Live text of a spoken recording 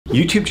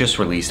YouTube just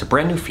released a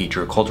brand new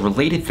feature called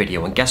Related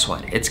Video, and guess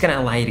what? It's gonna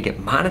allow you to get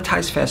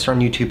monetized faster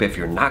on YouTube if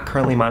you're not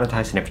currently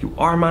monetized, and if you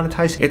are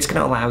monetized, it's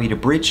gonna allow you to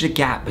bridge the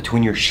gap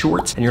between your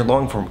shorts and your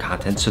long form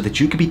content so that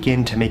you can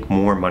begin to make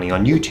more money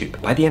on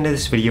YouTube. By the end of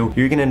this video,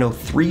 you're gonna know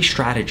 3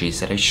 strategies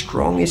that I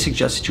strongly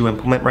suggest that you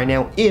implement right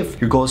now if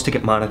your goal is to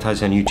get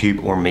monetized on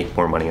YouTube or make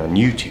more money on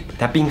YouTube.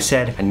 That being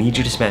said, I need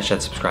you to smash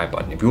that subscribe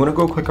button. If you wanna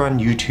go quicker on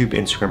YouTube,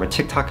 Instagram, or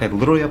TikTok, I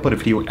literally upload a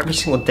video every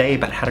single day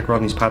about how to grow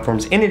on these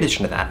platforms. In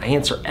addition to that, I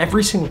answer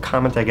every single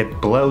comment I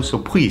get below, so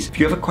please, if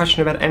you have a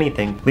question about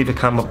anything, leave a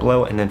comment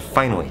below. And then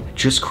finally, I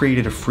just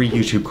created a free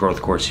YouTube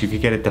growth course. You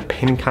can get it the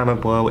pinned comment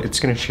below. It's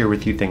gonna share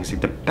with you things like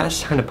the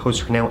best time to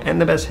post right now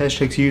and the best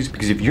hashtags to use,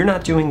 because if you're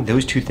not doing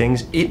those 2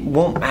 things, it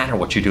won't matter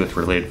what you do with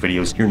related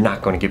videos, you're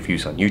not gonna get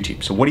views on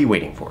YouTube. So what are you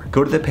waiting for?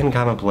 Go to the pinned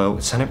comment below,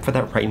 sign up for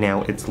that right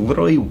now. It's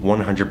literally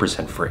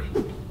 100% free.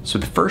 So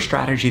the first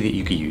strategy that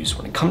you can use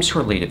when it comes to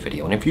a related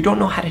video, and if you don't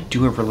know how to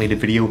do a related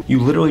video, you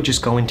literally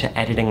just go into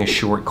editing a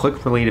short,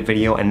 click related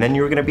video, and then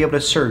you're gonna be able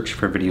to search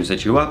for videos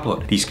that you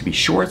upload. These could be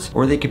shorts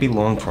or they could be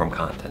long form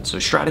content. So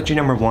strategy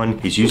number 1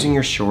 is using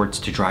your shorts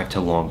to drive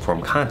to long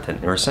form content.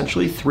 There are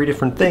essentially 3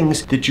 different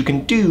things that you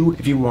can do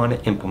if you want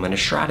to implement a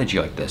strategy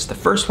like this. The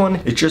first one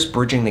is just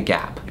bridging the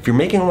gap. If you're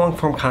making long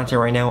form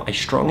content right now, I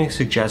strongly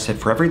suggest that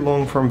for every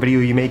long form video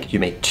you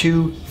make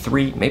 2,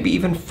 3, maybe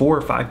even 4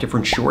 or 5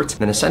 different shorts.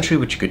 And then essentially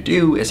what you could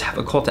do is have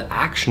a call to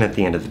action at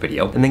the end of the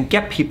video and then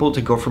get people to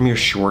go from your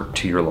short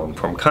to your long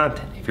form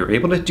content. If you're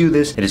able to do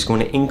this, it is going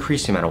to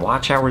increase the amount of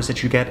watch hours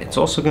that you get. It's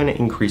also going to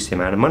increase the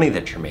amount of money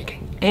that you're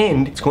making.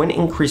 And it's going to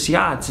increase the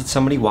odds that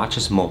somebody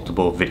watches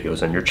multiple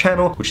videos on your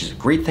channel, which is a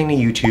great thing to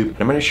YouTube.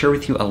 And I'm going to share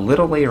with you a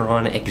little later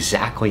on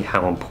exactly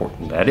how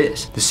important that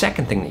is. The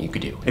second thing that you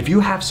could do, if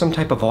you have some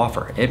type of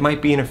offer, it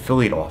might be an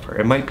affiliate offer,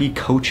 it might be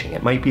coaching,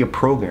 it might be a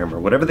program, or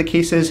whatever the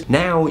case is,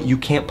 now you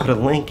can't put a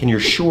link in your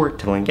short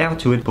to link out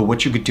to it, but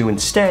what you could do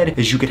instead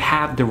is you could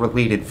have the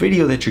related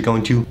video that you're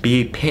going to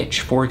be a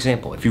pitch. For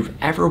example, if you've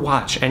ever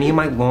watched any of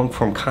my long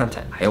form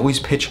content, I always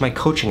pitch my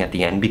coaching at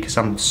the end because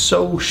I'm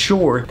so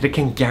sure that it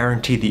can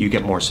guarantee that you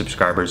get more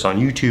subscribers on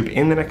YouTube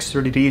in the next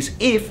 30 days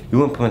if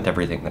you implement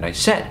everything that I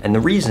said. And the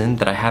reason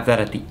that I have that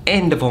at the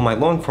end of all my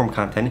long form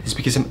content is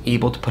because I'm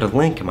able to put a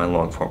link in my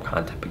long form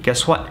content. But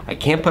guess what? I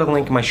can't put a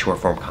link in my short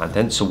form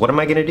content. So what am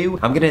I gonna do?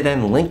 I'm gonna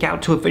then link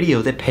out to a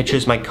video that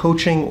pitches my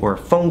coaching or a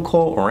phone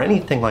call or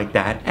anything like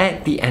that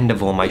at the end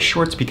of all my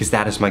shorts, because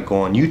that is my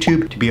goal on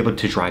YouTube, to be able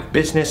to drive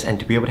business and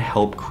to be able to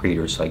help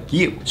creators like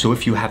you. So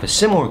if you have a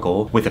similar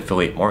goal with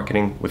affiliate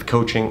marketing, with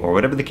coaching, or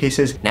whatever the case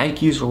is, now you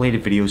can use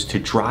related videos to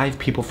drive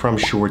people from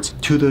shorts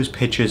to those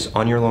pitches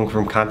on your long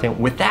form content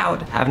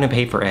without having to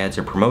pay for ads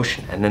or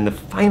promotion. And then the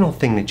final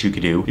thing that you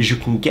could do is you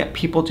can get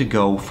people to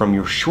go from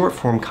your short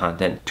form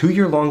content to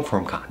your long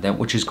form content,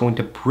 which is going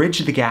to bridge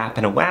the gap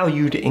and allow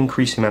you to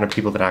increase the amount of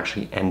people that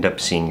actually end up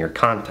seeing your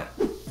content.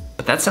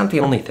 But that's not the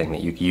only thing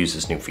that you can use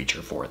this new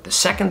feature for. The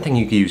second thing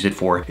you can use it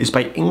for is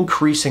by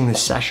increasing the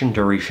session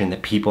duration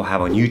that people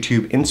have on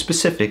YouTube, in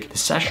specific, the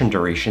session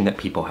duration that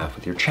people have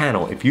with your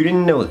channel. If you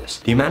didn't know this,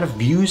 the amount of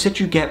views that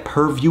you get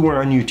per viewer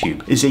on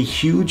YouTube is a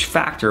huge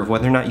factor of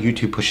whether or not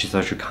YouTube pushes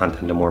out your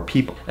content to more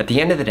people. At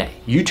the end of the day,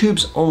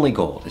 YouTube's only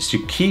goal is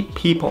to keep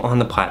people on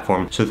the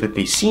platform so that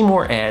they see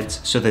more ads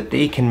so that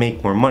they can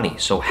make more money.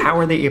 So how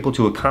are they able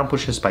to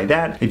accomplish this? By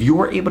that, if you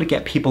are able to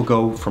get people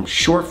go from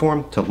short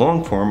form to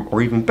long form,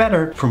 or even better,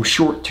 from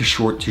short to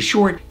short to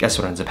short, guess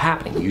what ends up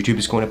happening? YouTube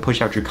is going to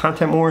push out your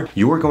content more,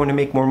 you're going to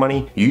make more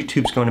money,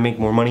 YouTube's going to make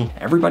more money,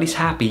 everybody's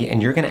happy,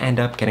 and you're going to end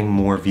up getting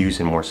more views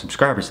and more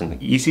subscribers. And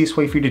the easiest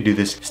way for you to do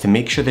this is to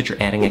make sure that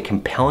you're adding a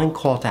compelling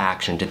call to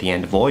action to the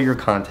end of all your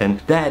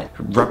content that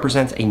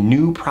represents a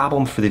new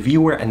problem for the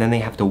viewer, and then they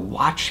have to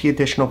watch the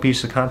additional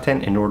piece of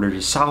content in order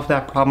to solve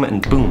that problem,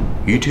 and boom,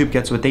 YouTube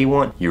gets what they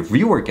want, your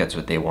viewer gets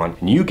what they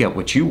want, and you get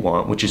what you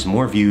want, which is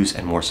more views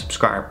and more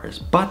subscribers.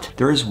 But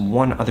there is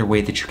one other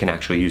way that you can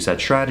actually use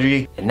that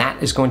strategy, and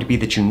that is going to be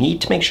that you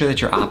need to make sure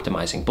that you're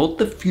optimizing both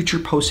the future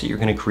posts that you're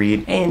going to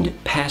create and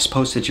past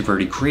posts that you've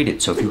already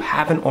created. So if you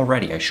haven't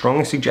already, I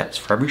strongly suggest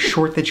for every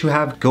short that you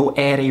have, go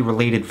add a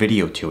related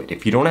video to it.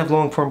 If you don't have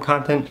long form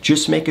content,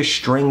 just make a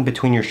string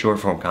between your short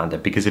form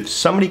content, because if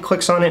somebody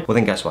clicks on it, well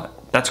then guess what?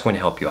 That's going to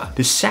help you out.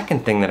 The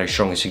second thing that I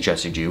strongly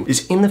suggest you do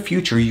is, in the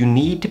future, you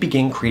need to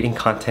begin creating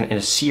content in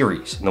a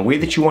series. And the way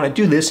that you want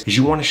to do this is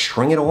you want to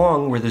string it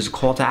along where there's a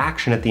call to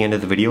action at the end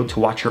of the video to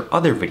watch your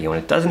other video.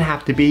 And it doesn't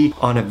have to be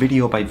on a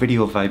video by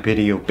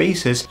video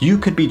basis. You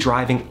could be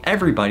driving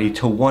everybody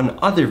to one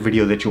other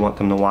video that you want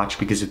them to watch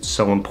because it's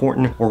so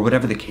important, or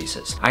whatever the case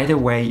is. Either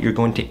way, you're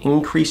going to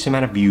increase the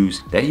amount of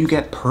views that you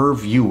get per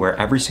viewer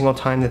every single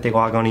time that they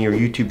log onto your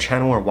YouTube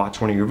channel or watch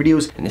one of your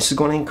videos. And this is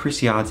going to increase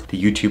the odds that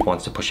YouTube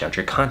wants to push out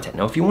your content.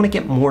 Now, if you want to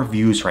get more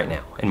views right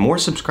now and more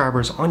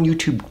subscribers on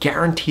YouTube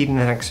guaranteed in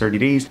the next 30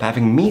 days, by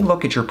having me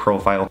look at your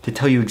profile to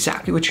tell you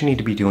exactly what you need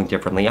to be doing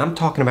differently, I'm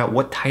talking about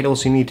what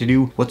titles you need to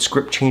do, what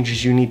script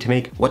changes you need to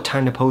make, what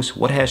time to post,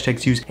 what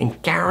hashtags to use,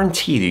 and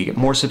guarantee that you get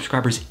more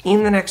subscribers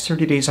in the next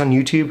 30 days on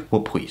YouTube,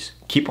 well, please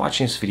keep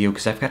watching this video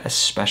because I've got a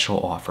special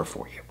offer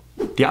for you.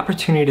 The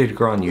opportunity to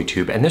grow on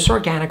YouTube and this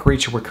organic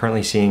reach that we're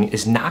currently seeing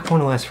is not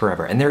going to last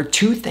forever. And there are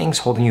two things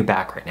holding you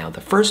back right now.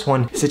 The first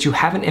one is that you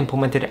haven't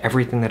implemented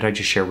everything that I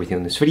just shared with you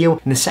in this video.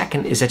 And the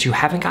second is that you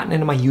haven't gotten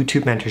into my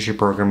YouTube mentorship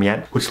program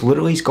yet, which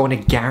literally is going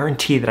to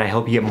guarantee that I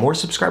help you get more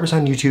subscribers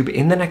on YouTube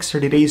in the next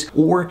 30 days,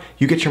 or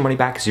you get your money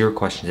back, 0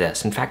 questions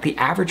asked. In fact, the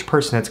average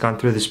person that's gone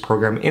through this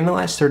program in the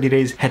last 30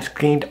 days has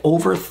gained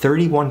over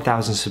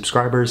 31,000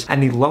 subscribers.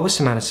 And the lowest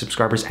amount of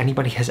subscribers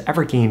anybody has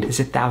ever gained is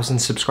 1,000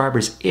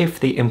 subscribers if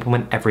they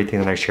implement everything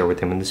that I share with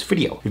them in this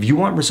video. If you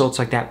want results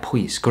like that,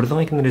 please go to the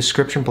link in the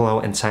description below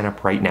and sign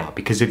up right now.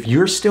 Because if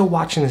you're still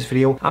watching this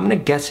video, I'm gonna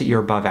guess that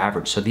you're above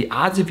average. So the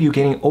odds of you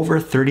getting over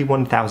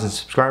 31,000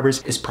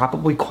 subscribers is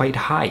probably quite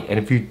high. And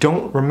if you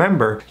don't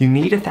remember, you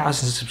need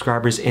 1,000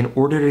 subscribers in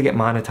order to get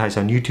monetized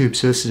on YouTube.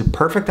 So this is a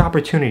perfect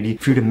opportunity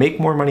for you to make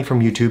more money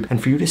from YouTube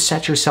and for you to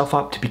set yourself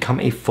up to become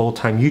a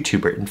full-time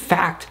YouTuber. In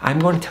fact, I'm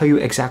going to tell you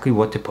exactly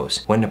what to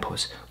post, when to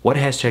post, what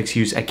hashtags to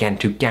use, again,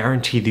 to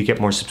guarantee that you get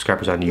more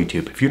subscribers on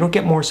YouTube. If you don't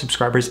get more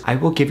subscribers, I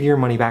will give you your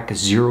money back,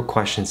 0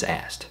 questions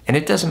asked. And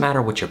it doesn't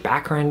matter what your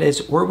background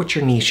is or what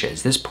your niche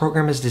is. This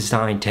program is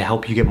designed to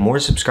help you get more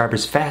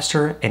subscribers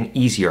faster and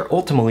easier.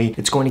 Ultimately,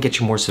 it's going to get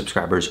you more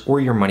subscribers or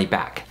your money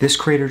back. This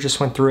creator just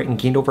went through it and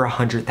gained over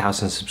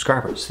 100,000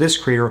 subscribers. This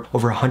creator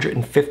over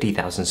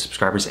 150,000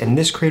 subscribers, and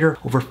this creator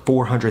over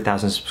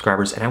 400,000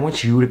 subscribers. And I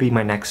want you to be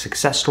my next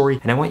success story,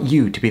 and I want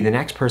you to be the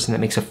next person that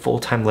makes a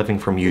full-time living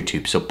from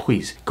YouTube. So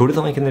please go to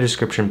the link in the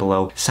description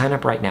below, sign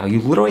up right now.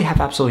 You literally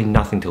have absolutely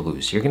nothing to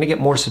lose. You're gonna get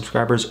more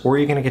subscribers or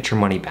you're gonna get your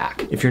money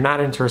back. If you're not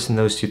interested in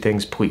those two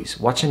things, please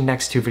watch the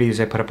next 2 videos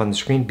I put up on the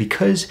screen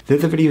because they're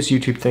the videos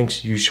YouTube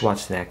thinks you should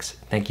watch next.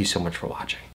 Thank you so much for watching.